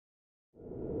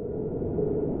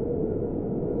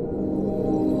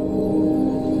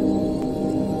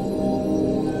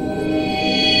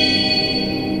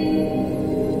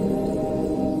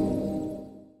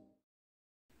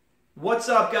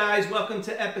guys, welcome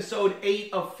to episode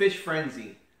 8 of Fish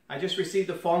Frenzy. I just received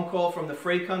a phone call from the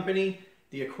freight company.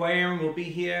 The aquarium will be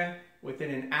here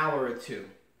within an hour or two.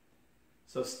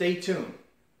 So stay tuned.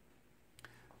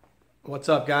 What's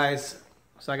up, guys?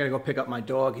 So I gotta go pick up my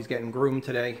dog. He's getting groomed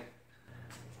today.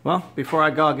 Well, before I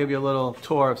go, I'll give you a little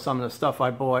tour of some of the stuff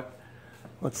I bought.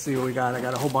 Let's see what we got. I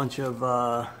got a whole bunch of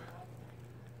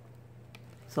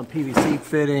some PVC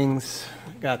fittings.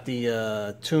 Got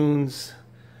the tunes,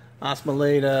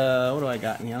 osmolator. What do I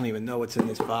got in here? I don't even know what's in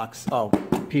this box. Oh,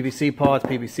 PVC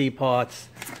parts.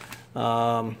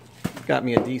 Got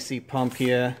me a DC pump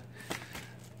here.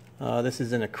 This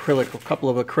is an acrylic, a couple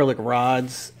of acrylic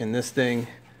rods in this thing.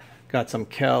 Got some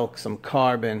kelp, some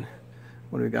carbon.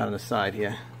 What do we got on the side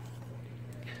here?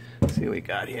 Let's see what we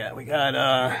got here. We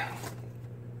got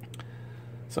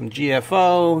some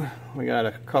GFO. We got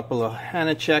a couple of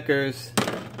Hannah checkers.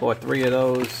 Bought 3 of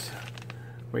those.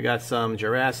 We got some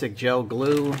Jurassic gel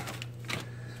glue.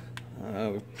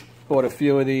 Bought a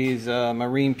few of these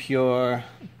Marine Pure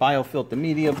biofilter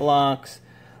media blocks.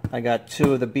 I got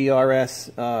 2 of the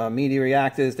BRS media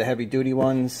reactors, the heavy duty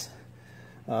ones.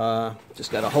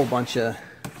 Just got a whole bunch of,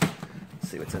 let's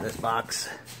see what's in this box.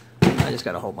 I just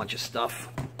got a whole bunch of stuff.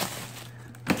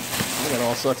 I got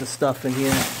all sorts of stuff in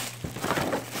here.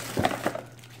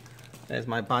 There's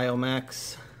my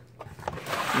Biomax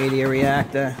media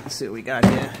reactor. Let's see what we got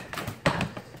here.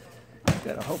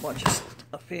 Got a whole bunch of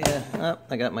stuff here. Oh,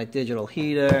 I got my digital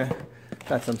heater.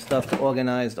 Got some stuff to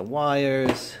organize the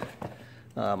wires.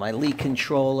 My leak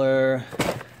controller.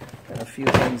 Got a few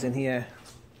things in here.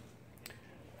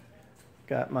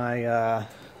 Got my,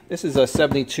 this is a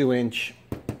 72-inch.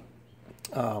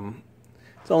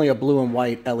 It's only a blue and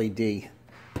white LED.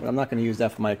 But I'm not going to use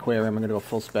that for my aquarium. I'm going to do a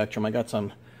full spectrum. I got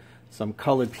some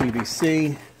colored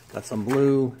PVC. Got some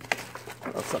blue.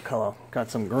 What's the color? Got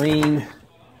some green.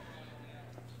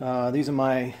 These are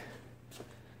my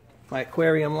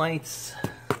aquarium lights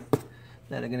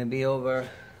that are going to be over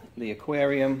the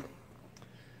aquarium.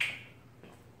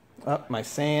 Up my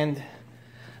sand.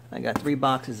 I got 3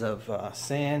 boxes of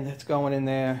sand that's going in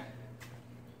there.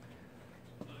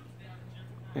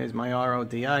 Here's my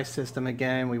RODI system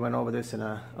again. We went over this in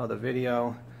another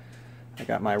video. I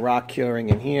got my rock curing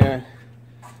in here.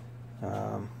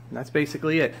 That's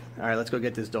basically it. Alright, let's go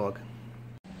get this dog.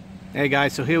 Hey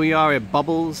guys, so here we are at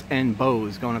Bubbles and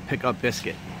Bows, going to pick up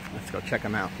Biscuit. Let's go check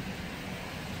them out.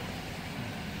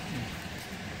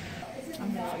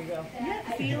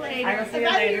 Yeah, see you later. I will see you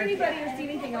if I later. hear anybody or see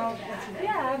anything, I'll let you know.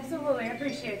 Yeah, absolutely. I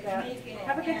appreciate that.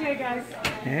 Have a good day, guys.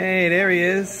 Hey, there he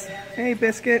is. Hey,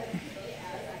 Biscuit.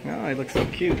 Oh, he looks so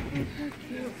cute.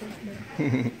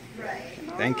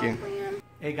 Thank you.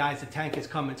 Hey guys, the tank is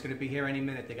coming. It's going to be here any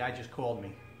minute. The guy just called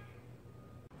me.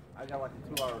 I got like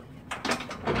a 2-hour.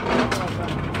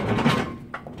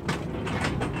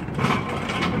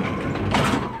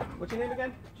 What's your name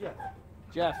again? Jeff.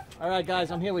 Jeff. All right,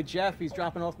 guys, I'm here with Jeff. He's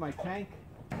dropping off my tank.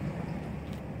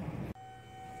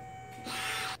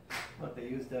 Look, they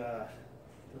used those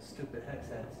stupid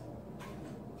headsets.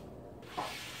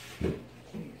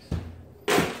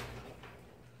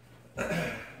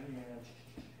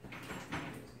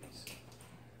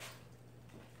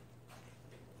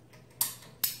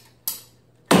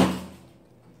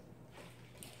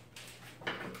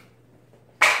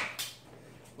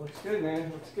 Looks good,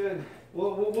 man. Looks good.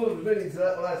 What was Vinny's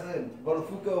last name?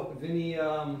 Bonafuco? Vinny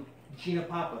Gina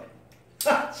Papa.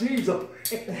 Jeez.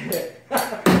 I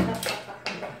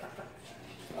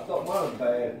thought mine was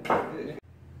bad.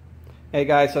 Hey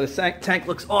guys, so the tank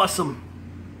looks awesome.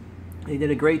 They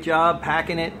did a great job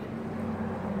packing it.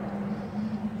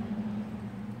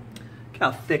 Look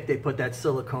how thick they put that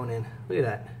silicone in. Look at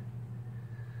that.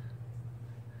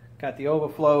 Got the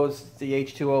overflows, the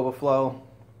H2 overflow.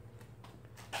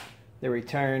 The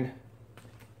return.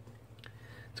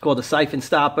 It's called a siphon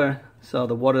stopper, so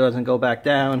the water doesn't go back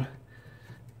down.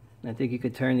 I think you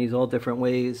could turn these all different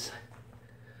ways.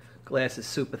 Glass is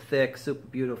super thick, super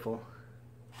beautiful.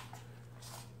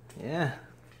 Yeah.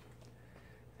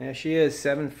 There she is,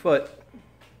 7 foot.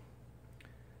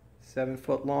 7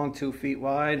 foot long, 2 feet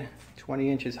wide, 20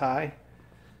 inches high.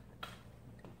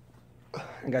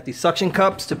 I got these suction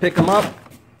cups to pick them up.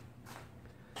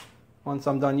 Once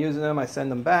I'm done using them, I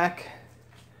send them back.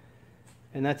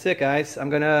 And that's it, guys.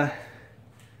 I'm going to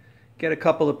get a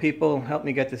couple of people, help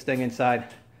me get this thing inside.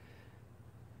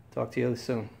 Talk to you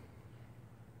soon.